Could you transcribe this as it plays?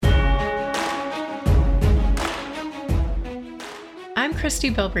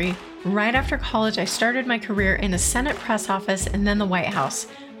Christy Bilbrey. Right after college, I started my career in a Senate press office and then the White House.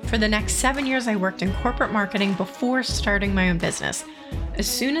 For the next 7 years, I worked in corporate marketing before starting my own business. As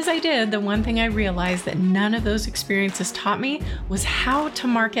soon as I did, the one thing I realized that none of those experiences taught me was how to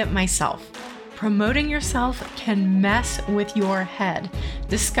market myself. Promoting yourself can mess with your head.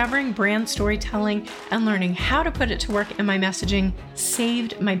 Discovering brand storytelling and learning how to put it to work in my messaging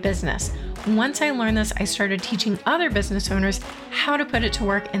saved my business. Once I learned this, I started teaching other business owners how to put it to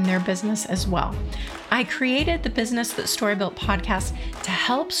work in their business as well. I created the Business That Story Built podcast to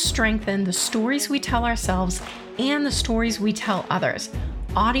help strengthen the stories we tell ourselves and the stories we tell others.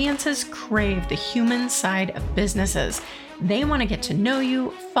 Audiences crave the human side of businesses. They want to get to know you,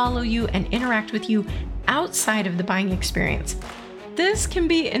 follow you, and interact with you outside of the buying experience. This can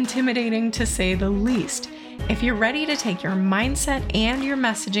be intimidating to say the least. If you're ready to take your mindset and your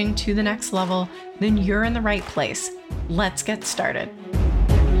messaging to the next level, then you're in the right place. Let's get started.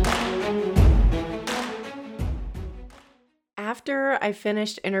 After I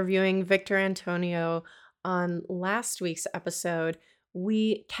finished interviewing Victor Antonio on last week's episode,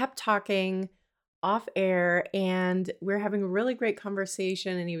 we kept talking off air and we're having a really great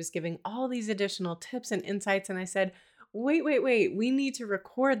conversation, and he was giving all these additional tips and insights. And I said, wait, we need to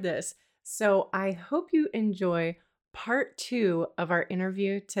record this. So I hope you enjoy part 2 of our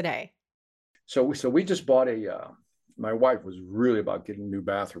interview today. So we just bought my wife was really about getting a new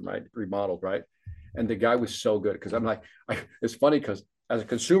bathroom, right? Remodeled, right? And the guy was so good because I'm like, it's funny because as a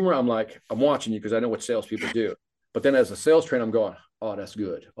consumer, I'm like, I'm watching you because I know what salespeople do. But then as a sales trainer, I'm going, oh, that's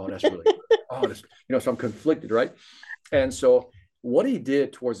good. Oh, that's really good. Oh, this, so I'm conflicted, right? And so what he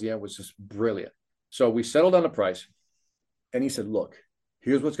did towards the end was just brilliant. So we settled on the price, and he said, look,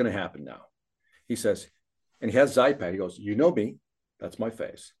 here's what's going to happen now. He says, and he has iPad. He goes, you know me, that's my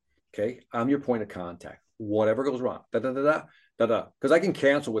face. Okay, I'm your point of contact. Whatever goes wrong, because I can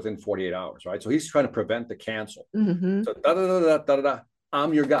cancel within 48 hours, right? So he's trying to prevent the cancel. Mm-hmm. So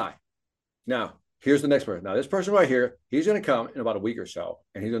I'm your guy. Now, here's the next person. Now, this person right here, he's going to come in about a week or so,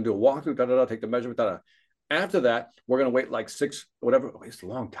 and he's going to do a walkthrough, take the measurement, After that, we're going to wait like 6, whatever. It's a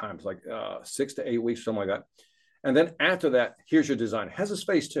long time. It's like 6 to 8 weeks, something like that. And then after that, here's your design. It has his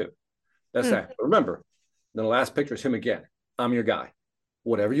face too. That's that. But remember, then the last picture is him again. I'm your guy.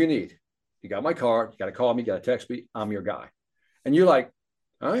 Whatever you need. You got my card. You got to call me. You got to text me. I'm your guy. And you're like,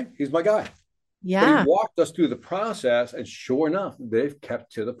 all right, he's my guy. Yeah. But he walked us through the process, and sure enough, they've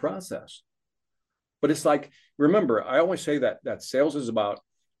kept to the process. But it's like, remember, I always say that sales is about,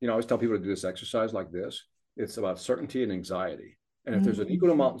 I always tell people to do this exercise like this. It's about certainty and anxiety. And if there's an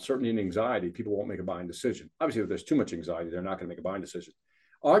equal amount of certainty and anxiety, people won't make a buying decision. Obviously, if there's too much anxiety, they're not going to make a buying decision.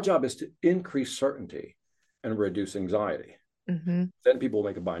 Our job is to increase certainty and reduce anxiety. Mm-hmm. Then people will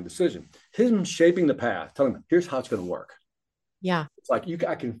make a buying decision. Him shaping the path, telling them, here's how it's going to work. Yeah. It's like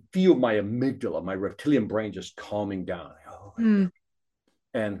I can feel my amygdala, my reptilian brain just calming down.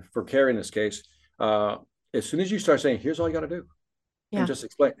 And for Carrie in this case, as soon as you start saying, here's all you got to do, and just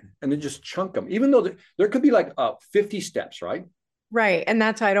explain, and then just chunk them, even though there could be like 50 steps, right? Right. And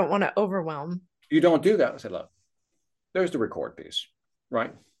that's why I don't want to overwhelm. You don't do that. I said, look, there's the record piece,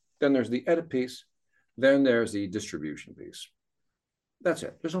 right? Then there's the edit piece. Then there's the distribution piece. That's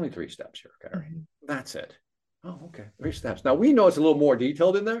it. There's only 3 steps here, Carrie. Mm-hmm. That's it. Oh, okay. 3 steps. Now, we know it's a little more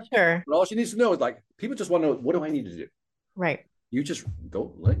detailed in there. Sure. But all she needs to know is like, people just want to know, what do I need to do? Right. You just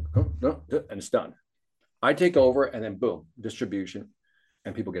go, and it's done. I take over, and then boom, distribution,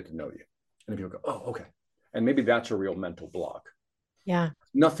 and people get to know you. And then people go, oh, okay. And maybe that's a real mental block. Yeah.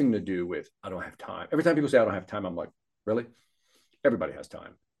 Nothing to do with, I don't have time. Every time people say I don't have time, I'm like, really? Everybody has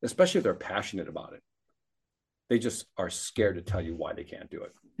time, especially if they're passionate about it. They just are scared to tell you why they can't do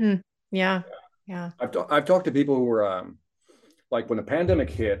it. Yeah. I've talked to people who were like, when the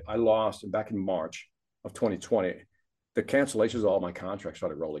pandemic hit, I lost back in March of 2020, the cancellations of all my contracts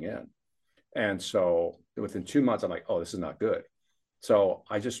started rolling in. And so within 2 months, I'm like, oh, this is not good. So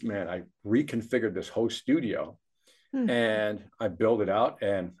I reconfigured this whole studio and I built it out.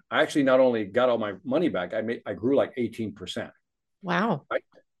 And I actually not only got all my money back, I grew like 18%. Wow. Right?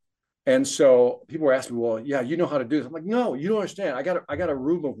 And so people were asking me, well, yeah, you know how to do this. I'm like, no, you don't understand. I got a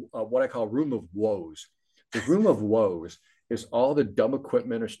room of what I call room of woes. The room of woes is all the dumb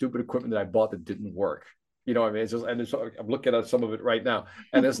equipment or stupid equipment that I bought that didn't work. You know what I mean? I'm looking at some of it right now.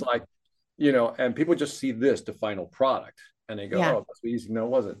 And it's like, and people just see this, the final product, and they go, oh, that's easy. No, it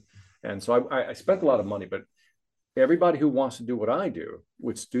wasn't. And so I spent a lot of money, but everybody who wants to do what I do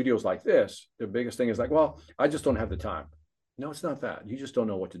with studios like this, the biggest thing is like, well, I just don't have the time. No, it's not that. You just don't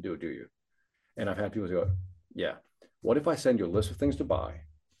know what to do you? And I've had people go, yeah, what if I send you a list of things to buy?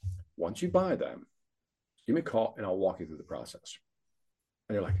 Once you buy them, give me a call and I'll walk you through the process.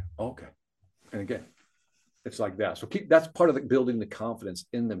 And you're like, okay. And again, it's like that. So that's part of building the confidence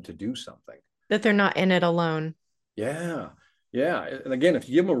in them to do something. That they're not in it alone. Yeah. Yeah. And again, if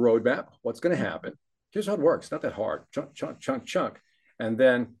you give them a roadmap, what's going to happen? Here's how it works. Not that hard. Chunk, chunk, chunk, chunk. And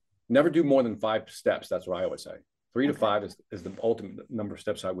then never do more than 5 steps. That's what I always say. 3 to 5 is the ultimate number of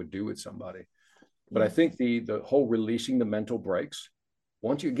steps I would do with somebody. But I think the whole releasing the mental breaks,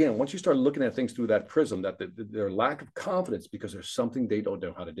 once you start looking at things through that prism, that their lack of confidence because there's something they don't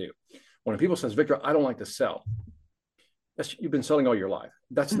know how to do. When people says, Victor, I don't like to sell. You've been selling all your life.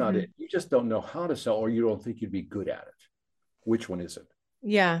 That's not it. You just don't know how to sell, or you don't think you'd be good at it. Which one is it?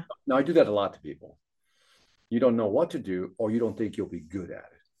 Yeah. Now, I do that a lot to people. You don't know what to do, or you don't think you'll be good at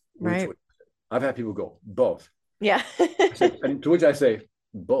it. Right. I've had people go, both. Yeah. And to which I say,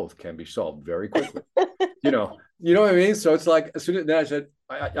 both can be solved very quickly. You know what I mean? So it's like, as soon as then I said,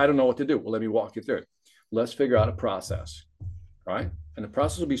 I don't know what to do. Well, let me walk you through it. Let's figure out a process, right? And the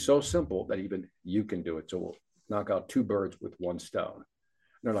process will be so simple that even you can do it. So we'll knock out 2 birds with 1 stone. And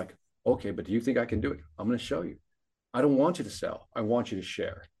they're like, okay, but do you think I can do it? I'm going to show you. I don't want you to sell. I want you to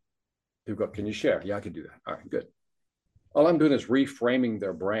share. People go, can you share? Yeah, I can do that. All right, good. All I'm doing is reframing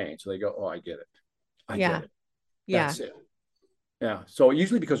their brain. So they go, oh, I get it. I get it. That's it. Yeah. So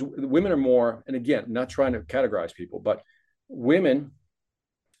usually because women are more, and again, not trying to categorize people, but women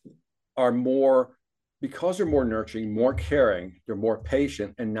are more, because they're more nurturing, more caring, they're more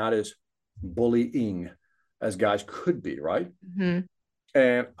patient and not as bullying as guys could be, right? Mm-hmm.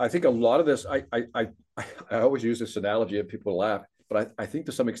 And I think a lot of this, I always use this analogy and people laugh, but I think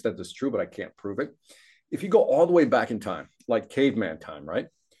to some extent it's true, but I can't prove it. If you go all the way back in time, like caveman time, right?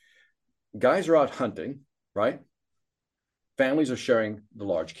 Guys are out hunting, right? Families are sharing the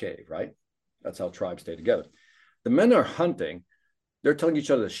large cave, right? That's how tribes stay together. The men are hunting. They're telling each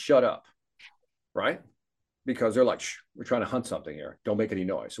other to shut up, right? Because they're like, shh, we're trying to hunt something here. Don't make any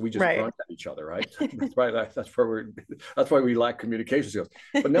noise. So we just grunt at each other, right? That's right. That's why we lack communication skills.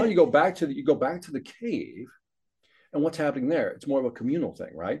 But now you go back to the cave, and what's happening there? It's more of a communal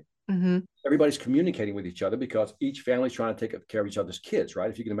thing, right? Mm-hmm. Everybody's communicating with each other because each family's trying to take care of each other's kids, right?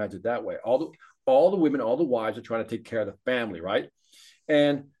 If you can imagine it that way. All the women, all the wives are trying to take care of the family, right?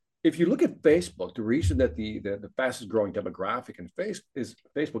 And if you look at Facebook, the reason that the fastest growing demographic in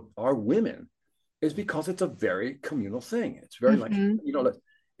Facebook are women is because it's a very communal thing. It's very like,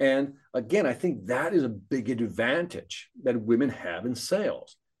 and again, I think that is a big advantage that women have in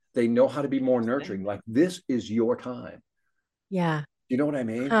sales. They know how to be more nurturing. Like, this is your time. Yeah. You know what I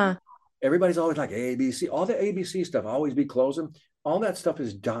mean? Everybody's always like ABC, all the ABC stuff, always be closing. All that stuff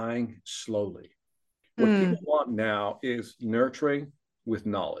is dying slowly. What people want now is nurturing with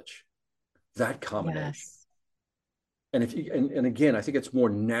knowledge, that combination. Yes. And and again, I think it's more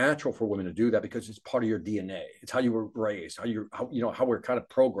natural for women to do that because it's part of your DNA. It's how you were raised, how we're kind of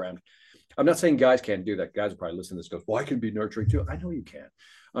programmed. I'm not saying guys can't do that. Guys will probably listen to this and go, well, I can be nurturing too. I know you can.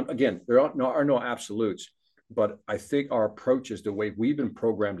 Again, there are no absolutes, but I think our approach is the way we've been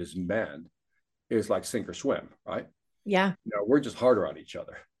programmed as men is like sink or swim, right? Yeah. We're just harder on each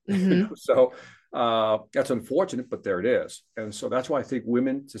other. Mm-hmm. So that's unfortunate, but there it is. And so that's why I think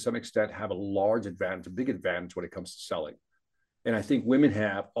women, to some extent, have a large advantage, a big advantage when it comes to selling. And I think women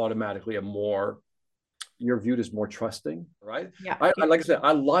have automatically you're viewed as more trusting, right? Yeah. Like I said,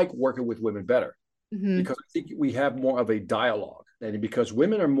 I like working with women better because I think we have more of a dialogue, and because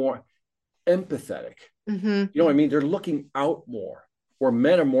women are more empathetic. Mm-hmm. You know what I mean? They're looking out more, or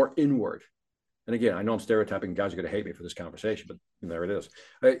men are more inward. And again, I know I'm stereotyping. Guys are going to hate me for this conversation, but there it is.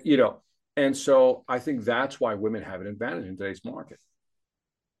 And so I think that's why women have an advantage in today's market.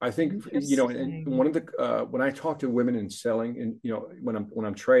 I think, and one of the when I talk to women in selling, and when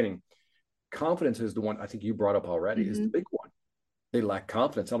I'm training, confidence is the one I think you brought up already, is the big one. They lack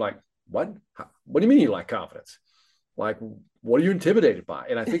confidence. I'm like, what? What do you mean you lack confidence? Like, what are you intimidated by?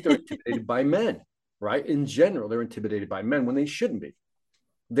 And I think they're intimidated by men, right? In general, they're intimidated by men when they shouldn't be.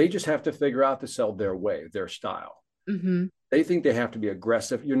 They just have to figure out to sell their way, their style. Mm-hmm. They think they have to be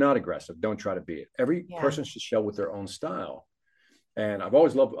aggressive. You're not aggressive. Don't try to be it. Every person should show with their own style. And I've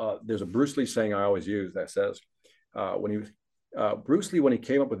always loved, there's a Bruce Lee saying I always use that says, Bruce Lee, when he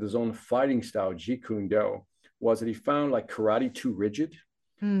came up with his own fighting style, Jeet Kune Do, was that he found like karate too rigid.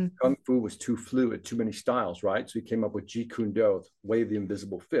 Kung Fu was too fluid, too many styles, right? So he came up with Jeet Kune Do, way of the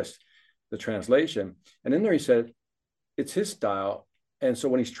invisible fist, the translation. And in there he said, it's his style. And so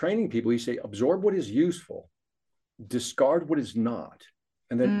when he's training people, he say, absorb what is useful, discard what is not,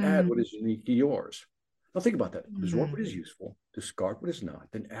 and then add what is uniquely yours. Now think about that. Absorb what is useful, discard what is not,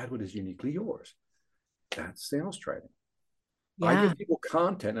 then add what is uniquely yours. That's sales training. Yeah. I give people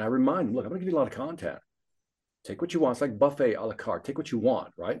content and I remind them, look, I'm going to give you a lot of content. Take what you want. It's like buffet a la carte. Take what you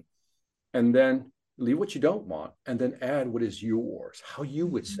want, right? And then leave what you don't want, and then add what is yours, how you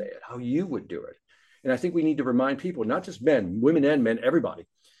would say it, how you would do it. And I think we need to remind people, not just men, women and men, everybody,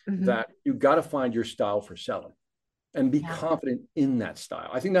 that you got to find your style for selling and be confident in that style.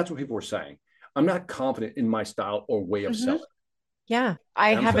 I think that's what people were saying. I'm not confident in my style or way of selling. Yeah.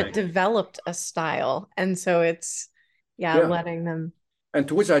 I I'm haven't saying, developed a style. And so it's, yeah. letting them. And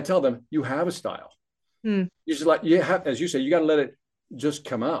to which I tell them, you have a style. You just like, you have, as you say, you got to let it just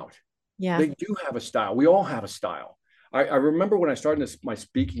come out. Yeah. They do have a style. We all have a style. I remember when I started my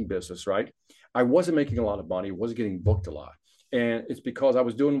speaking business, right? I wasn't making a lot of money, wasn't getting booked a lot. And it's because I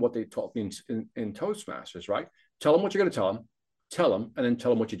was doing what they taught me in Toastmasters, right? Tell them what you're going to tell them, and then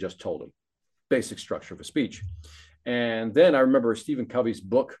tell them what you just told them. Basic structure of a speech. And then I remember Stephen Covey's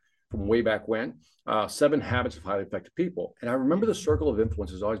book from way back when, 7 Habits of Highly Effective People. And I remember the circle of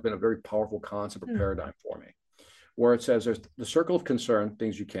influence has always been a very powerful concept or paradigm for me, where it says there's the circle of concern,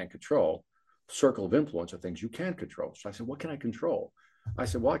 things you can't control, circle of influence are things you can control. So I said, what can I control? I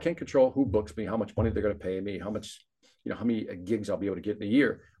said, well, I can't control who books me, how much money they're going to pay me, how much, how many gigs I'll be able to get in a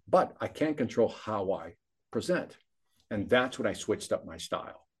year, but I can control how I present. And that's when I switched up my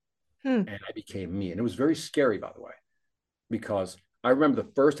style and I became me. And it was very scary, by the way, because I remember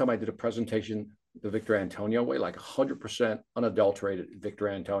the first time I did a presentation the Victor Antonio way, like 100% unadulterated Victor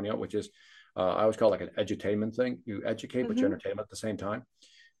Antonio, which is, I always call it like an edutainment thing. You educate, but you entertain at the same time.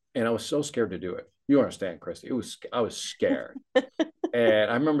 And I was so scared to do it. You understand, Christy. I was scared.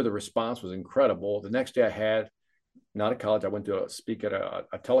 And I remember the response was incredible. The next day I had, not at college, I went to speak at a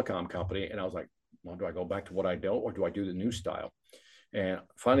telecom company. And I was like, well, do I go back to what I know or do I do the new style? And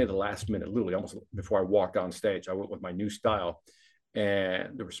finally, at the last minute, literally almost before I walked on stage, I went with my new style.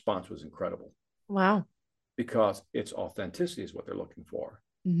 And the response was incredible. Wow. Because it's authenticity is what they're looking for.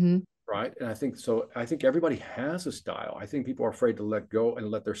 Right. And I think everybody has a style. I think people are afraid to let go and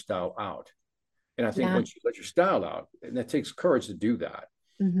let their style out. And I think once you let your style out, and that takes courage to do that.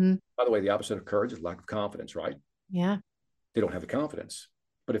 By the way, the opposite of courage is lack of confidence, right? Yeah. They don't have the confidence.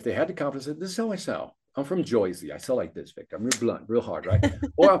 But if they had the confidence, this is how I sell. I'm from Jersey. I sell like this, Victor. I'm real blunt, real hard, right?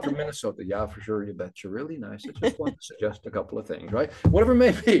 Or I'm from Minnesota. Yeah, for sure. You bet you're really nice. I just want to suggest a couple of things, right? Whatever it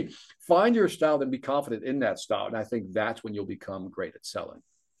may be, find your style and be confident in that style. And I think that's when you'll become great at selling.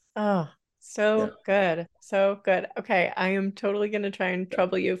 Oh, so good. So good. Okay. I am totally going to try and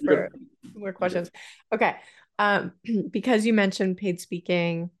trouble you for more questions. Okay. Because you mentioned paid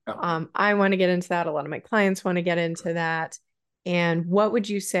speaking, I want to get into that. A lot of my clients want to get into that. And what would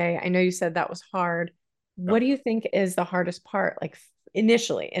you say? I know you said that was hard. What do you think is the hardest part? Like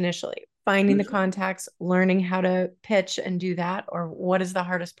initially, finding the contacts, learning how to pitch and do that, or what is the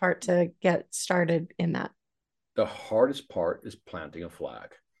hardest part to get started in that? The hardest part is planting a flag.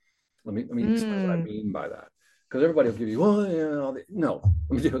 Let me explain what I mean by that. Because everybody will give you, well, yeah, no.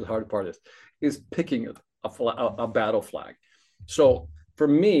 Let me tell you what the hard part is picking a battle flag. So for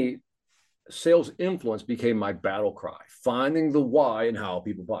me, sales influence became my battle cry, finding the why and how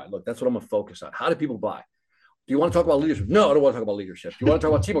people buy. Look, that's what I'm going to focus on. How do people buy? Do you want to talk about leadership? No, I don't want to talk about leadership. Do you want to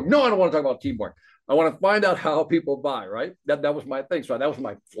talk about teamwork? No, I don't want to talk about teamwork. I want to find out how people buy, right? That was my thing. So that was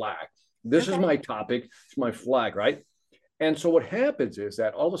my flag. This is my topic. It's my flag, right? And so what happens is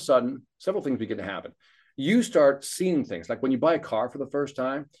that all of a sudden, several things begin to happen. You start seeing things like when you buy a car for the first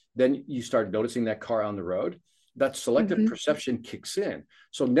time, then you start noticing that car on the road. That selective perception kicks in.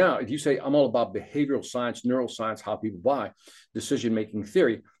 So now if you say, I'm all about behavioral science, neuroscience, how people buy, decision-making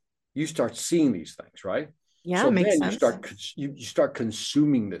theory, you start seeing these things, right? Yeah, so makes then sense. you start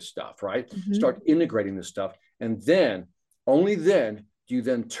consuming this stuff, right? Start integrating this stuff. And then, only then, do you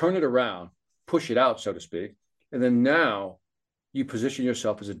then turn it around, push it out, so to speak. And then now you position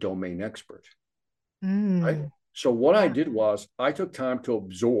yourself as a domain expert, right? So what I did was I took time to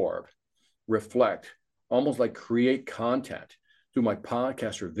absorb, reflect, almost like create content through my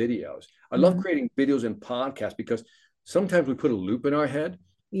podcast or videos. I love creating videos and podcasts because sometimes we put a loop in our head.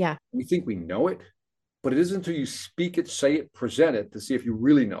 Yeah. We think we know it, but it isn't until you speak it, say it, present it to see if you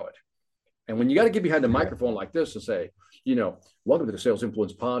really know it. And when you got to get behind the microphone like this and say, welcome to the Sales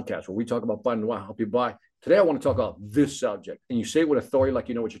Influence Podcast, where we talk about finding out how people buy. Today, I want to talk about this subject. And you say it with authority like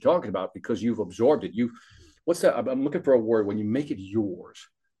you know what you're talking about because you've absorbed it. What's that? I'm looking for a word when you make it yours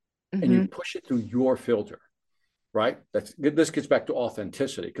and you push it through your filter, right? This gets back to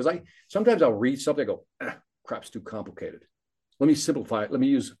authenticity. Because sometimes I'll read something, I go, crap's too complicated. Let me simplify it. Let me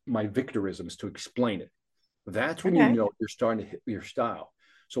use my Victorisms to explain it. That's when you know you're starting to hit your style.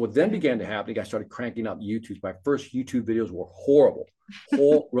 So what then began to happen, I started cranking out YouTubes. My first YouTube videos were horrible. I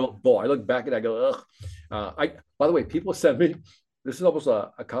look back and I go, ugh. By the way, people send me this is almost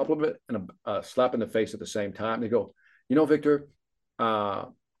a compliment and a slap in the face at the same time. They go, Victor,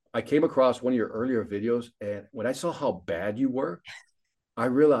 I came across one of your earlier videos, and when I saw how bad you were, I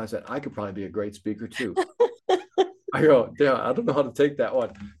realized that I could probably be a great speaker too. I go, yeah, I don't know how to take that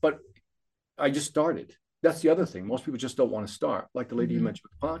one, but I just started. That's the other thing. Most people just don't want to start. Like the lady you mentioned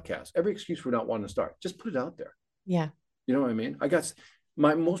with the podcast, every excuse for not wanting to start, just put it out there. Yeah. You know what I mean? I got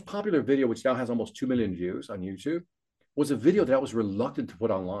my most popular video, which now has almost 2 million views on YouTube, was a video that I was reluctant to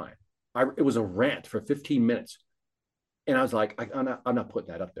put online. It was a rant for 15 minutes. And I was like, I'm not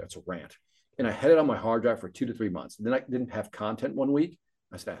putting that up there. It's a rant. And I had it on my hard drive for 2 to 3 months. And then I didn't have content one week.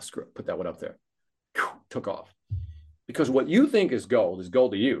 I said, screw it, put that one up there. Took off. Because what you think is gold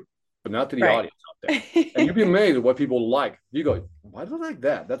to you, but not to the audience out there. And you'd be amazed at what people like. You go, why do I like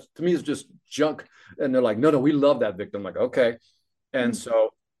that? That's, to me, is just junk. And they're like, no, we love that, Victor. I'm like, okay. And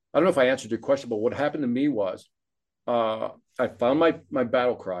so I don't know if I answered your question, but what happened to me was I found my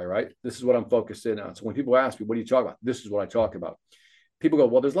battle cry, right? This is what I'm focused in on. So when people ask me, what do you talk about? This is what I talk about. People go,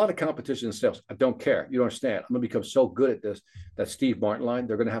 well, there's a lot of competition in sales. I don't care. You don't understand. I'm going to become so good at this, that Steve Martin line,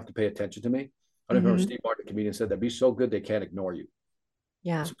 they're going to have to pay attention to me. I don't remember Steve Martin, the comedian, said that be so good they can't ignore you.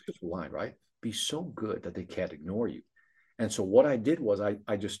 Yeah. That's a beautiful line, right? Be so good that they can't ignore you. And so what I did was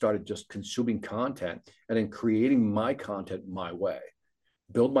I just started just consuming content and then creating my content my way,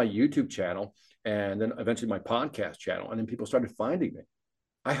 build my YouTube channel, and then eventually my podcast channel. And then people started finding me.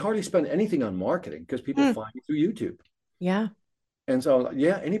 I hardly spend anything on marketing because people find me through YouTube. Yeah. And so,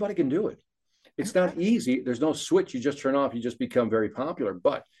 yeah, anybody can do it. It's not easy. There's no switch you just turn off. You just become very popular.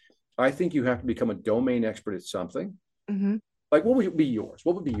 But I think you have to become a domain expert at something. Like, what would be yours?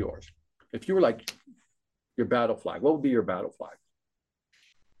 What would be yours? If you were like your battle flag, what would be your battle flag?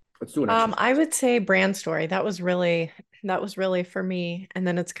 Let's do an exercise. I would say brand story. That was really for me. And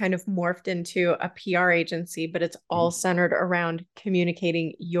then it's kind of morphed into a PR agency, but it's all centered around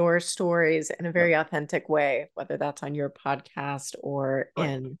communicating your stories in a very authentic way, whether that's on your podcast or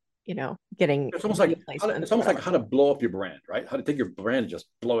in, getting it's almost like how to blow up your brand, right? How to take your brand and just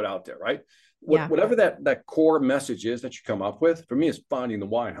blow it out there, right? Whatever that core message is that you come up with, for me, is finding the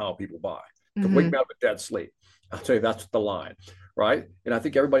why and how people buy. To wake me up with dead sleep. I'll tell you, that's the line, right? And I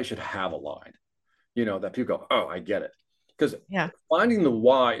think everybody should have a line, that people go, oh, I get it. Because finding the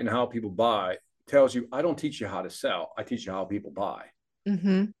why and how people buy tells you, I don't teach you how to sell. I teach you how people buy.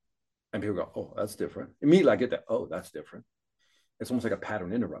 And people go, oh, that's different. Immediately I get that, oh, that's different. It's almost like a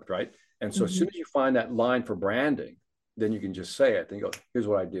pattern interrupt, right? And so as soon as you find that line for branding, then you can just say it. Then you go, here's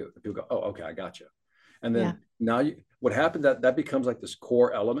what I do. And people go, oh, okay, I got you. And then now what happened, that becomes like this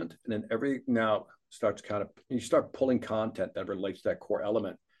core element. And then everything now starts you start pulling content that relates to that core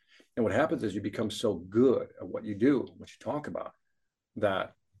element. And what happens is you become so good at what you do, what you talk about,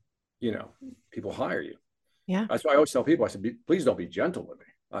 that, people hire you. Yeah. That's why I always tell people, I said, please don't be gentle with me.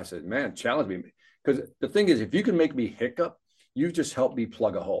 I said, man, challenge me. Because the thing is, if you can make me hiccup, you've just helped me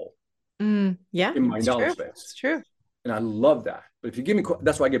plug a hole. In my knowledge base. It's true. And I love that. But if you give me,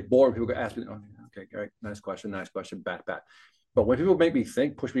 that's why I get bored when people ask me, okay, great, nice question, back. But when people make me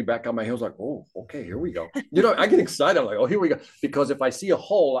think, push me back on my heels, like, oh, okay, here we go. I get excited. I'm like, oh, here we go. Because if I see a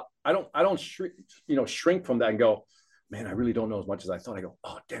hole, I don't shrink from that and go, man, I really don't know as much as I thought. I go,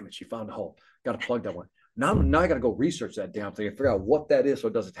 oh, damn it, she found a hole. Got to plug that one. Now I got to go research that damn thing and figure out what that is so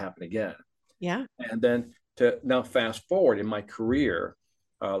it doesn't happen again. Yeah. And then to now fast forward in my career,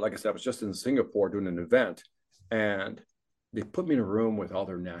 like I said, I was just in Singapore doing an event, and they put me in a room with all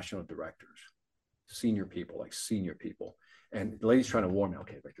their national directors, senior people. And the lady's trying to warn me,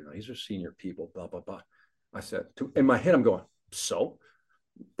 okay, Victor, no, these are senior people, blah, blah, blah. I said, in my head, I'm going, so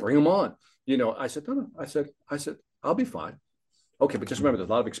bring them on. I said, no. I said, I'll be fine. Okay, but just remember, there's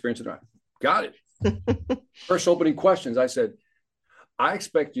a lot of experience in that. Got it. First opening questions, I said, I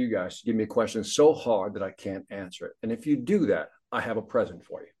expect you guys to give me a question so hard that I can't answer it. And if you do that, I have a present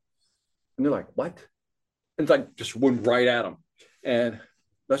for you. And they're like, what? And it's like, just went right at them. And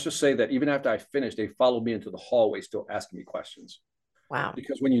let's just say that even after I finished, they followed me into the hallway, still asking me questions. Wow.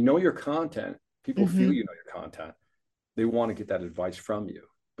 Because when you know your content, people feel you know your content. They want to get that advice from you.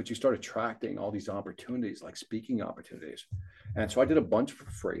 But you start attracting all these opportunities, like speaking opportunities. And so I did a bunch for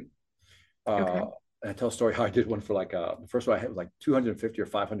free. And I tell a story how I did one for the first one I had was like $250 or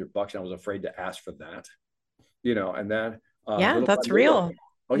 $500, and I was afraid to ask for that. And then that's real.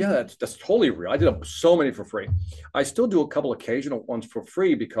 Oh yeah, that's totally real. I did so many for free. I still do a couple occasional ones for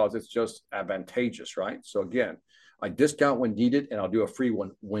free because it's just advantageous, right? So again, I discount when needed, and I'll do a free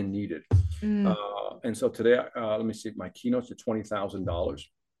one when needed. And so today, let me see, my keynotes are $20,000.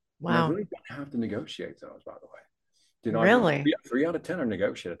 Wow. I really don't have to negotiate those, by the way. Really? 3 out of 10 are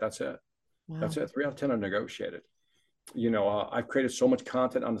negotiated. That's it. Wow. That's it. 3 out of 10 are negotiated. I've created so much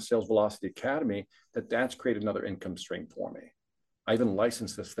content on the Sales Velocity Academy that's created another income stream for me. I even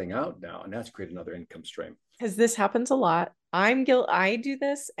licensed this thing out now, and that's created another income stream. Because this happens a lot. I do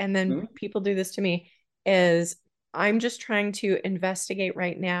this, and then people do this to me, is I'm just trying to investigate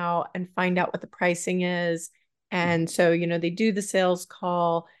right now and find out what the pricing is. And so, they do the sales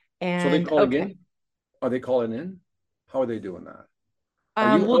call and so they calling in? Are they calling in? How are they doing that?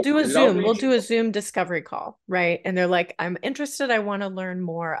 We'll do a Zoom. We'll do a Zoom discovery call, right? And they're like, I'm interested. I want to learn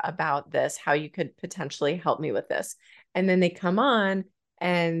more about this, how you could potentially help me with this. And then they come on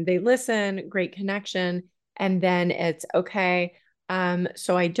and they listen, great connection. And then it's okay.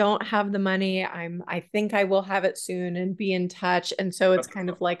 So I don't have the money. I think I will have it soon and be in touch. And so it's kind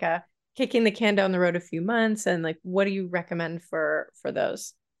of like a kicking the can down the road a few months. And like, what do you recommend for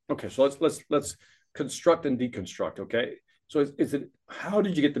those? Okay. So let's construct and deconstruct. Okay. So how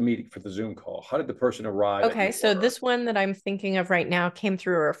did you get the meeting for the Zoom call? How did the person arrive? Okay. So this one that I'm thinking of right now came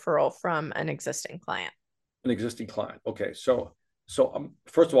through a referral from an existing client. An existing client. Okay. So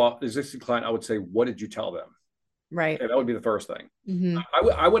first of all, existing client, I would say, what did you tell them? Right. Okay, that would be the first thing.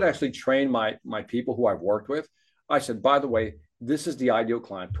 I would actually train my people who I've worked with. I said, by the way, this is the ideal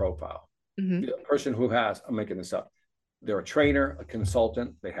client profile. The person who I'm making this up. They're a trainer, a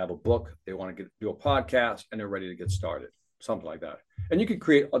consultant. They have a book. They want to do a podcast, and they're ready to get started. Something like that. And you can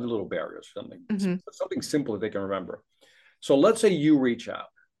create other little barriers, something simple that they can remember. So let's say you reach out,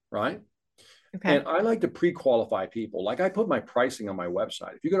 right? Okay. And I like to pre-qualify people. Like I put my pricing on my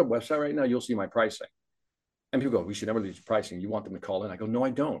website. If you go to a website right now, you'll see my pricing. And people go, we should never leave pricing. You want them to call in? I go, no,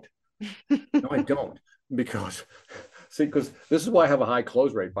 I don't. No, I don't. Because this is why I have a high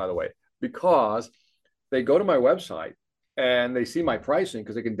close rate, by the way, because they go to my website and they see my pricing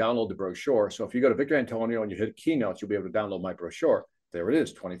because they can download the brochure. So if you go to Victor Antonio and you hit keynotes, you'll be able to download my brochure. There it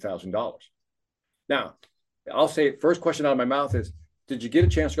is, $20,000. Now, I'll say first question out of my mouth is, did you get a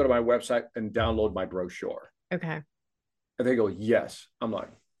chance to go to my website and download my brochure? Okay. And they go, yes. I'm like,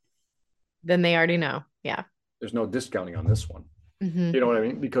 then they already know. Yeah. There's no discounting on this one. You know what I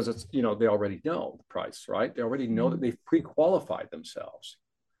mean? Because it's, they already know the price, right? They already know that they've pre-qualified themselves.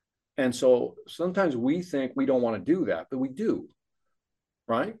 And so sometimes we think we don't want to do that, but we do,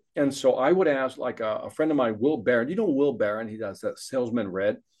 right? And so I would ask like a friend of mine, Will Barron. You know Will Barron? He does that Salesman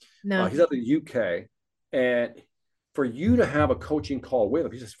Red. No. He's out of the UK. And for you to have a coaching call with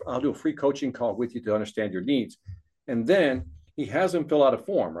him, he says, I'll do a free coaching call with you to understand your needs. And then he has them fill out a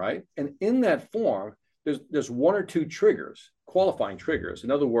form, right? And in that form, there's one or two triggers, qualifying triggers. In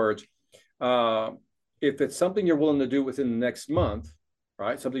other words, if it's something you're willing to do within the next month,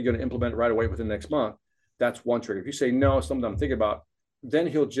 right? Something you're going to implement right away within the next month, that's one trigger. If you say no, something I'm thinking about, then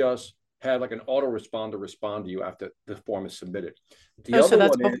he'll just have like an autoresponder respond to you after the form is submitted. So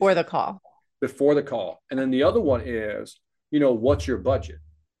that's before the call. Before the call. And then the other one is, what's your budget?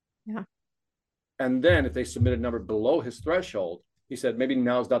 Yeah. And then if they submit a number below his threshold, he said, maybe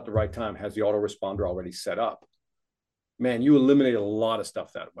now's not the right time. Has the autoresponder already set up? Man, you eliminate a lot of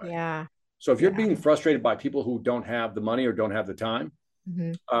stuff that way. Yeah. So if you're being frustrated by people who don't have the money or don't have the time,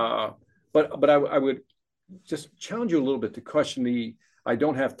 but I would just challenge you a little bit to question I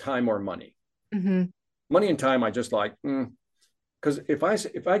don't have time or money. Money and time, I just like, because if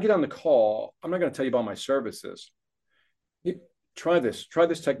I get on the call, I'm not going to tell you about my services. Try this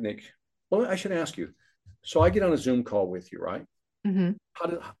technique. Well, I should ask you. So I get on a Zoom call with you, right?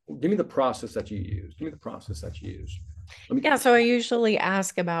 Give me the process that you use. So I usually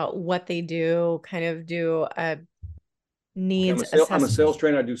ask about what they do, kind of do a needs assessment. I'm a sales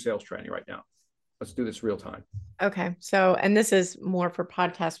trainer. I do sales training right now. Let's do this real time. Okay. So, and this is more for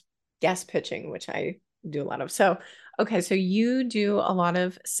podcast guest pitching, which I do a lot of. So, okay. So you do a lot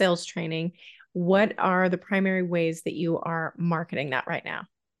of sales training. What are the primary ways that you are marketing that right now?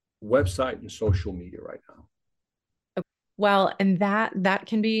 Website and social media right now. Well, and that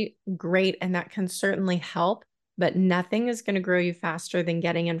can be great, and that can certainly help, but nothing is going to grow you faster than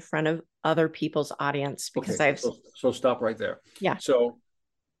getting in front of other people's audience, because so stop right there. Yeah. So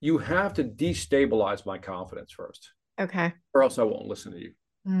you have to destabilize my confidence first. Okay. Or else I won't listen to you.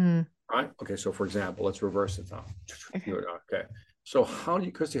 Right? Okay. So for example, let's reverse it now. Okay. So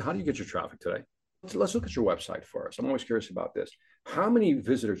Christy, how do you get your traffic today? Let's look at your website first. I'm always curious about this. How many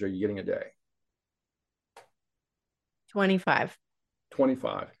visitors are you getting a day? 25.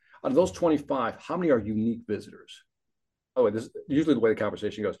 25. Out of those 25, how many are unique visitors? Oh, this is usually the way the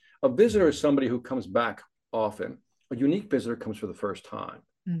conversation goes. A visitor is somebody who comes back often. A unique visitor comes for the first time.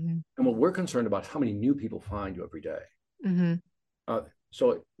 And what we're concerned about, how many new people find you every day.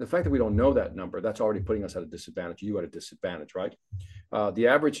 So the fact that we don't know that number, that's already putting us at a disadvantage. You at a disadvantage, right? The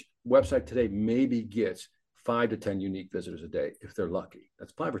average website today maybe gets 5 to 10 unique visitors a day if they're lucky.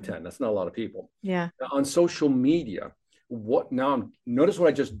 That's 5 or 10. That's not a lot of people. Yeah. Now, on social media, notice what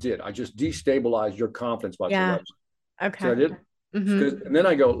I just did. I just destabilized your confidence about your website. Okay. So I did. And then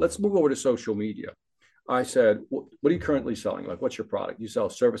I go, let's move over to social media. I said, what are you currently selling? Like, what's your product? You sell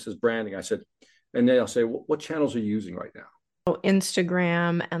services, branding. I said, and then I'll say, what channels are you using right now? Oh,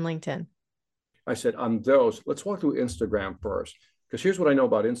 Instagram and LinkedIn. I said, on those, let's walk through Instagram first. Because here's what I know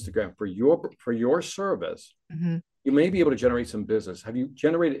about Instagram. For your service, you may be able to generate some business. Have you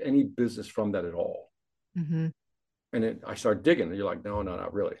generated any business from that at all? And then I start digging. And you're like, no,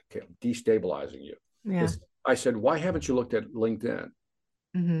 not really. Okay, I'm destabilizing you. Yeah. I said, why haven't you looked at LinkedIn?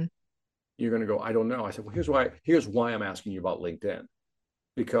 You're going to go, I don't know. I said, well, here's why I'm asking you about LinkedIn.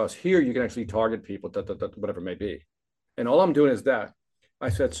 Because here you can actually target people, whatever it may be. And all I'm doing is that. I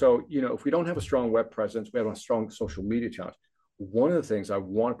said, so, if we don't have a strong web presence, we have a strong social media channel. One of the things I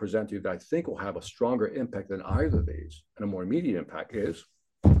want to present to you that I think will have a stronger impact than either of these and a more immediate impact is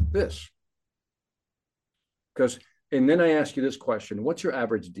this. And then I ask you this question, what's your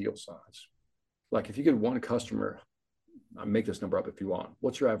average deal size? Like if you get one customer, I'll make this number up if you want.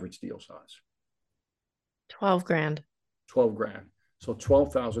 What's your average deal size? 12 grand. 12 grand. So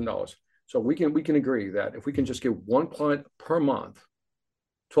 $12,000. So we can agree that if we can just get one client per month,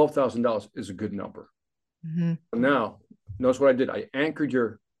 $12,000 is a good number. Now, notice what I did. I anchored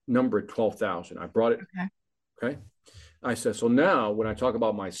your number at 12,000. I brought it. Okay. I said, so now when I talk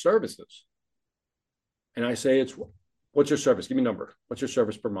about my services and I say what's your service? Give me a number. What's your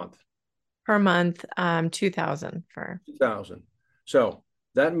service per month? Per month, 2,000 for 2,000. So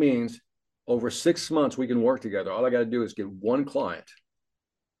that means over 6 months we can work together. All I got to do is get one client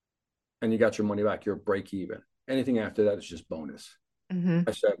and you got your money back. You're break even. Anything after that is just bonus.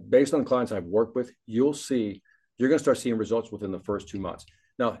 I said, based on clients I've worked with, you're going to start seeing results within the first 2 months.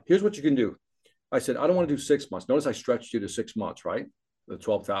 Now, here's what you can do. I said, I don't want to do 6 months. Notice I stretched you to 6 months, right? The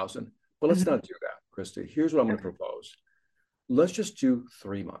 12,000. But let's not do that, Christy. Here's what I'm going to propose. Let's just do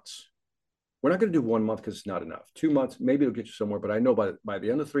 3 months. We're not going to do 1 month because it's not enough. 2 months, maybe it'll get you somewhere. But I know by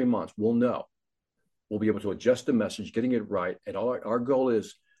the end of 3 months, we'll know. We'll be able to adjust the message, getting it right. And our goal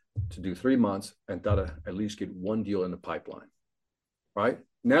is to do 3 months and at least get one deal in the pipeline. Right?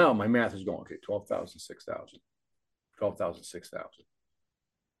 Now my math is going, okay, 12,000, 6,000, 12,000, 6,000.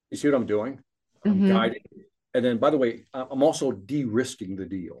 You see what I'm doing? I'm guiding. And then, by the way, I'm also de-risking the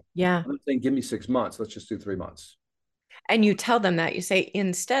deal. Yeah. I'm not saying, give me 6 months. Let's just do 3 months. And you tell them that. You say,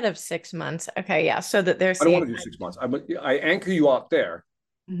 instead of 6 months. Okay, yeah. So that they're saying, I don't want to do 6 months. I anchor you out there.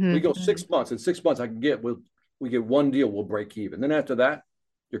 We go 6 months. In 6 months, we get one deal, we'll break even. Then after that,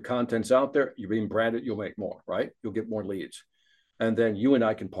 your content's out there. You're being branded. You'll make more, right? You'll get more leads. And then you and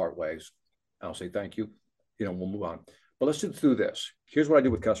I can part ways. I'll say, thank you. We'll move on. But let's do through this. Here's what I do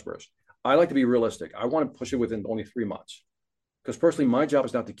with customers. I like to be realistic. I want to push it within only 3 months. Because personally, my job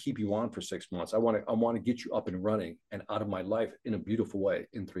is not to keep you on for 6 months. I want to get you up and running and out of my life in a beautiful way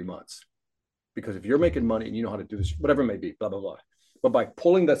in 3 months. Because if you're making money and you know how to do this, whatever it may be, blah, blah, blah. But by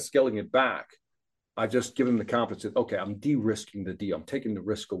pulling that, scaling it back, I've just given them the confidence that, okay, I'm de-risking the deal. I'm taking the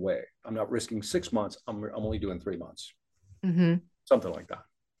risk away. I'm not risking 6 months. I'm only doing 3 months. Something like that.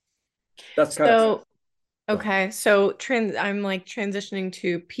 That's kind of okay. So I'm like transitioning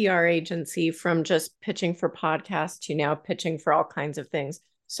to PR agency from just pitching for podcasts to now pitching for all kinds of things.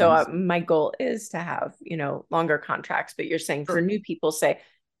 So my goal is to have, longer contracts, but you're saying for new people, say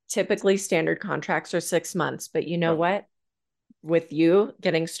typically standard contracts are 6 months, but you know what? With you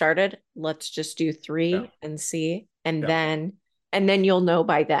getting started, let's just do 3 and see. And then you'll know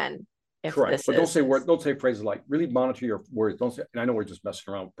by then. Correct. But don't say phrases like really monitor your words. Don't say, and I know we're just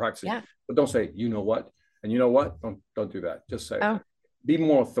messing around practicing, but don't say, you know what? And you know what? Don't do that. Just say, be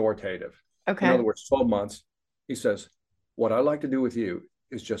more authoritative. Okay. In other words, 12 months. He says, what I like to do with you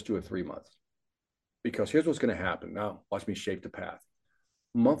is just do a 3 month. Because here's what's going to happen. Now, watch me shape the path.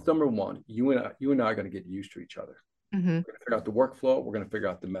 Month number 1, you and I are going to get used to each other. We're going to figure out the workflow. We're going to figure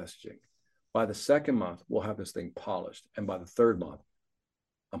out the messaging. By the 2nd month, we'll have this thing polished. And by the 3rd month,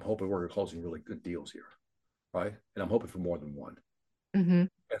 I'm hoping we're closing really good deals here, right? And I'm hoping for more than 1. And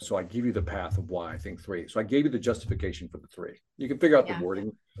so I give you the path of why I think 3. So I gave you the justification for the 3. You can figure out the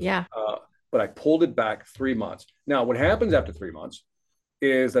wording. Yeah. But I pulled it back 3 months. Now, what happens after 3 months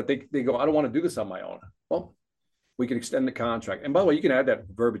is that they go, I don't want to do this on my own. Well, we can extend the contract. And by the way, you can add that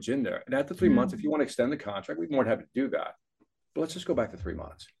verbiage in there. And after 3 months, if you want to extend the contract, we're more than happy to do that. But let's just go back to 3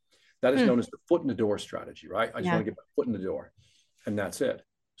 months. That is known as the foot in the door strategy, right? I just want to get my foot in the door. And that's it.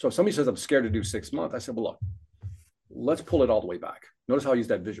 So if somebody says, I'm scared to do 6 months, I said, well, look, let's pull it all the way back. Notice how I use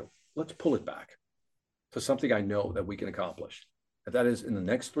that visual. Let's pull it back to something I know that we can accomplish. And that is in the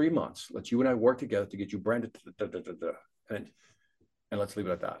next 3 months, let's you and I work together to get you branded. And let's leave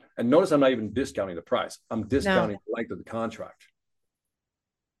it at that. And notice I'm not even discounting the price. I'm discounting the length of the contract.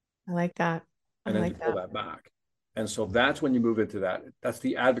 I like that. And then you pull that back. And so that's when you move into that. That's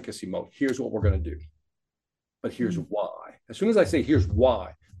the advocacy mode. Here's what we're going to do. But here's why. As soon as I say, here's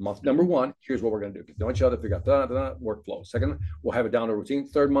why, month number one, here's what we're going to do. Know each other, figure out workflow. Second, we'll have it down to routine.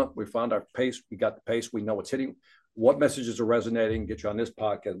 Third month, we found our pace. We got the pace. We know what's hitting, what messages are resonating, get you on this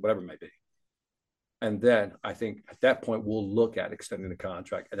podcast, whatever it may be. And then I think at that point, we'll look at extending the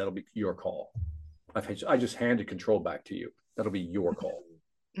contract, and that'll be your call. I just handed control back to you. That'll be your call.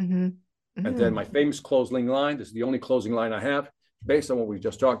 Mm-hmm. Mm-hmm. And then my famous closing line, this is the only closing line I have, based on what we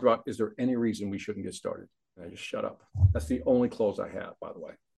just talked about. Is there any reason we shouldn't get started? And I just shut up. That's the only close I have, by the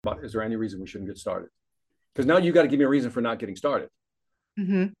way. But is there any reason we shouldn't get started? Because now you got to give me a reason for not getting started.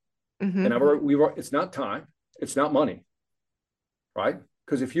 Mm-hmm. Mm-hmm. And it's not time, it's not money, right?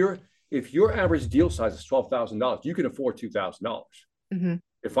 Because if your average deal size is $12,000, you can afford $2,000. Mm-hmm.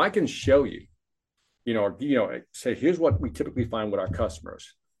 If I can show you, say, here's what we typically find with our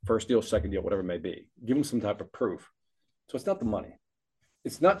customers, first deal, second deal, whatever it may be, give them some type of proof. So it's not the money,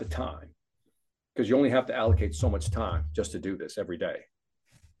 it's not the time, because you only have to allocate so much time just to do this every day.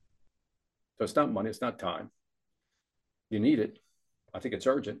 So it's not money, it's not time. You need it. I think it's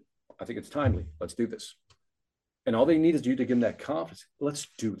urgent. I think it's timely. Let's do this. And all they need is you to give them that confidence. Let's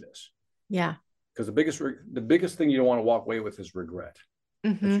do this. Yeah. Because the biggest thing you don't want to walk away with is regret.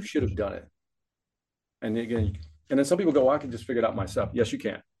 Mm-hmm. That you should have done it. And again, and then some people go, well, I can just figure it out myself. Yes, you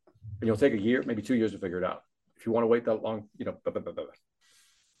can. And you'll take a year, maybe 2 years to figure it out. If you want to wait that long,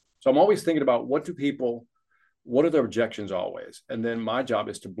 So I'm always thinking about what are their objections always? And then my job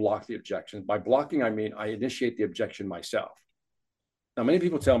is to block the objections. By blocking, I mean, I initiate the objection myself. Now, many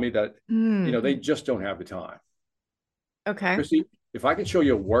people tell me that, they just don't have the time. Okay. Christy, if I could show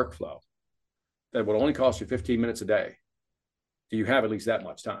you a workflow that would only cost you 15 minutes a day, do you have at least that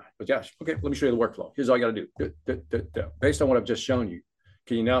much time? But yes, okay, let me show you the workflow. Here's all you got to do. Based on what I've just shown you,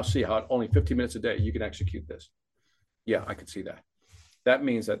 can you now see how only 15 minutes a day you can execute this? Yeah, I can see that. That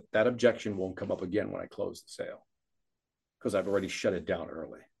means that objection won't come up again when I close the sale, because I've already shut it down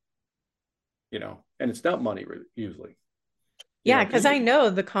early. And it's not money usually. Yeah, because I know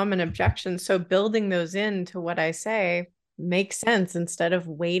the common objections. So building those into what I say makes sense instead of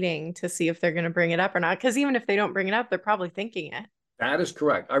waiting to see if they're going to bring it up or not. Because even if they don't bring it up, they're probably thinking it. That is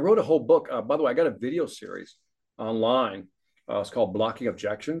correct. I wrote a whole book. By the way, I got a video series online. It's called Blocking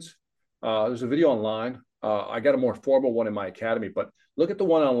Objections. There's a video online. I got a more formal one in my academy, but look at the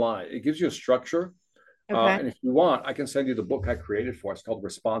one online. It gives you a structure. Okay. And if you want, I can send you the book I created for it. It's called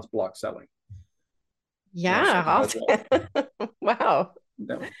Response Block Selling. Yeah. Wow.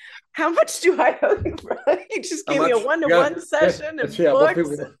 No. How much do I owe you, bro? You just gave me a one-to-one session and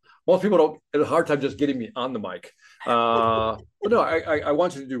books. Most people don't have a hard time just getting me on the mic. But no, I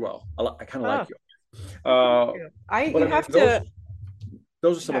want you to do well. I kind of like you.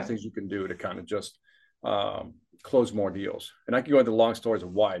 Those are some of the things you can do to kind of just close more deals. And I can go into long stories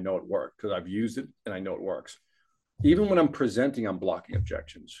of why I know it worked, because I've used it and I know it works. Even when I'm presenting, I'm blocking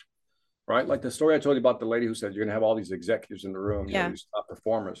objections. Right? Like the story I told you about the lady who said, you're going to have all these executives in the room, these top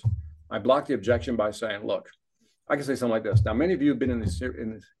performers. I blocked the objection by saying, look, I can say something like this. Now, many of you have been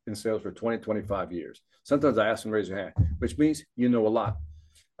in sales for 20, 25 years. Sometimes I ask them to raise their hand, which means you know a lot.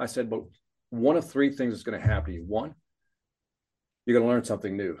 I said, but one of three things is going to happen to you. One, you're going to learn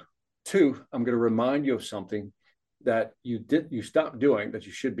something new. Two, I'm going to remind you of something that you stopped doing that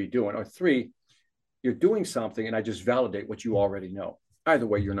you should be doing. Or three, you're doing something and I just validate what you already know. Either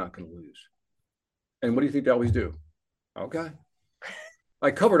way, you're not going to lose. And what do you think they always do? Okay. I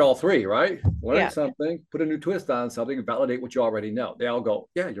covered all three, right? Learn something, put a new twist on something, validate what you already know. They all go,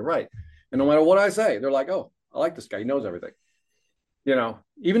 yeah, you're right. And no matter what I say, they're like, oh, I like this guy. He knows everything.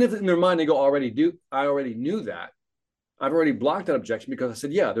 Even if in their mind they go, I already knew that. I've already blocked that objection because I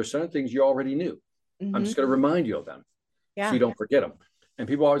said, yeah, there's certain things you already knew. Mm-hmm. I'm just going to remind you of them so you don't forget them. And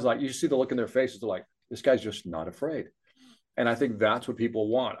people always you see the look in their faces. They're like, this guy's just not afraid. And I think that's what people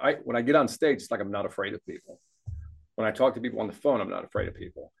want. When I get on stage, it's like I'm not afraid of people. When I talk to people on the phone, I'm not afraid of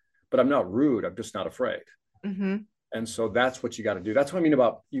people. But I'm not rude. I'm just not afraid. Mm-hmm. And so that's what you got to do. That's what I mean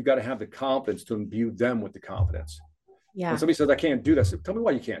about you got to have the confidence to imbue them with the confidence. Yeah. When somebody says, I can't do this, tell me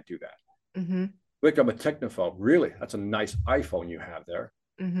why you can't do that. Mm-hmm. Like, I'm a technophobe. Really? That's a nice iPhone you have there.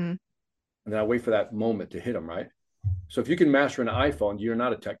 Mm-hmm. And then I wait for that moment to hit them, right? So if you can master an iPhone, you're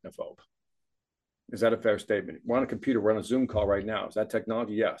not a technophobe. Is that a fair statement? We're on a computer. We're on a Zoom call right now. Is that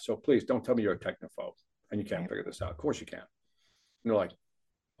technology? Yeah. So please don't tell me you're a technophobe and you can't figure this out. Of course you can. And they're like,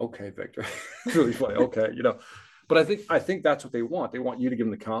 okay, Victor. It's really funny. Okay. But I think that's what they want. They want you to give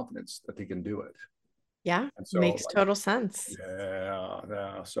them the confidence that they can do it. Yeah, And so, makes like, total sense.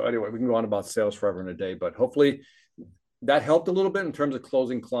 yeah. So anyway, we can go on about sales forever in a day, but hopefully that helped a little bit in terms of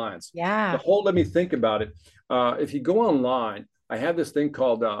closing clients. Yeah. The whole, let me think about it. If you go online, I have this thing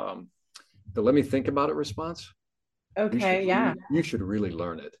called the let me think about it response. Okay. You should really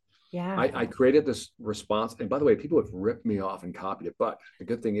learn it. Yeah. I created this response. And by the way, people have ripped me off and copied it. But the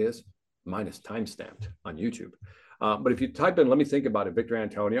good thing is mine is timestamped on YouTube. But if you type in, let me think about it, Victor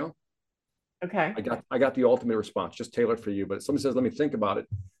Antonio, Okay. I got the ultimate response just tailored for you. But if somebody says, let me think about it,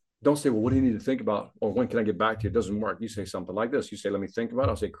 don't say, well, what do you need to think about? Or when can I get back to you? It doesn't work. You say something like this. You say, let me think about it.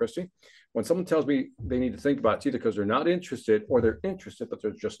 I'll say, Christy, when someone tells me they need to think about it, it's either because they're not interested or they're interested, but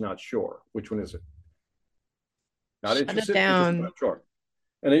they're just not sure. Which one is it? Not Shut interested, it down. not sure.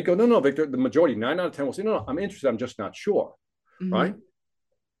 And then you go, no, Victor, the majority, 9 out of 10 will say, no, I'm interested. I'm just not sure. Mm-hmm. Right.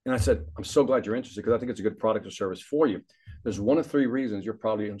 And I said, I'm so glad you're interested because I think it's a good product or service for you. There's one of 3 reasons you're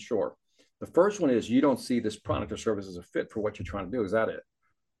probably unsure. The first one is you don't see this product or service as a fit for what you're trying to do. Is that it?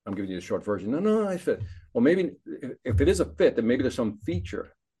 I'm giving you the short version. No, I fit. Well, maybe if it is a fit, then maybe there's some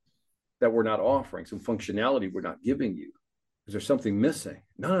feature that we're not offering, some functionality we're not giving you. Is there something missing?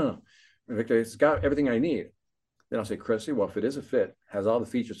 No. Victor, it's got everything I need. Then I'll say, Chrissy, well, if it is a fit, has all the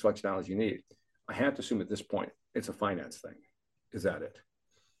features, functionalities you need, I have to assume at this point, it's a finance thing. Is that it?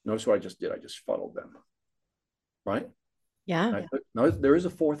 Notice what I just did. I just funneled them. Right? Yeah. Now, there is a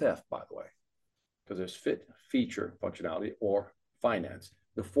 4th F, by the way, because there's fit, feature, functionality, or finance.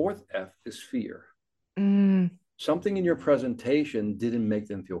 The 4th F is fear. Something in your presentation didn't make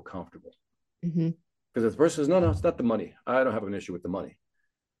them feel comfortable. Because if the person says, no, it's not the money. I don't have an issue with the money.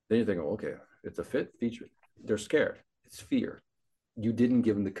 Then you think, oh, okay, it's a fit, feature. They're scared. It's fear. You didn't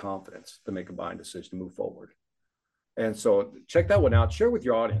give them the confidence to make a buying decision to move forward. And so check that one out. Share with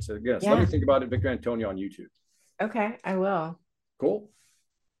your audience. Again, so let me think about it, Victor Antonio on YouTube. Okay, I will. Cool.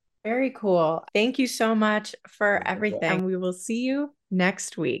 Very cool. Thank you so much for everything. We will see you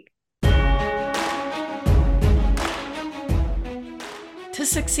next week. To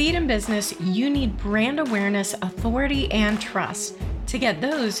succeed in business, you need brand awareness, authority, and trust. To get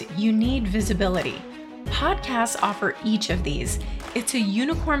those, you need visibility. Podcasts offer each of these. It's a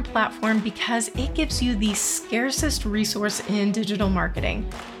unicorn platform because it gives you the scarcest resource in digital marketing: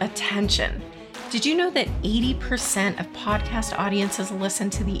 attention. Did you know that 80% of podcast audiences listen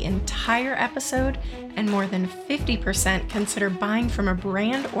to the entire episode, and more than 50% consider buying from a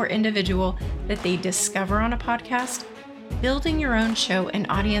brand or individual that they discover on a podcast? Building your own show and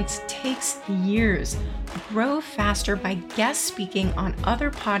audience takes years. Grow faster by guest speaking on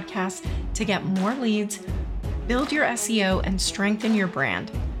other podcasts to get more leads, build your SEO, and strengthen your brand.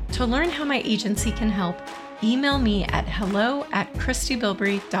 To learn how my agency can help, email me at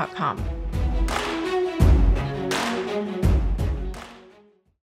hello@christybilbrey.com.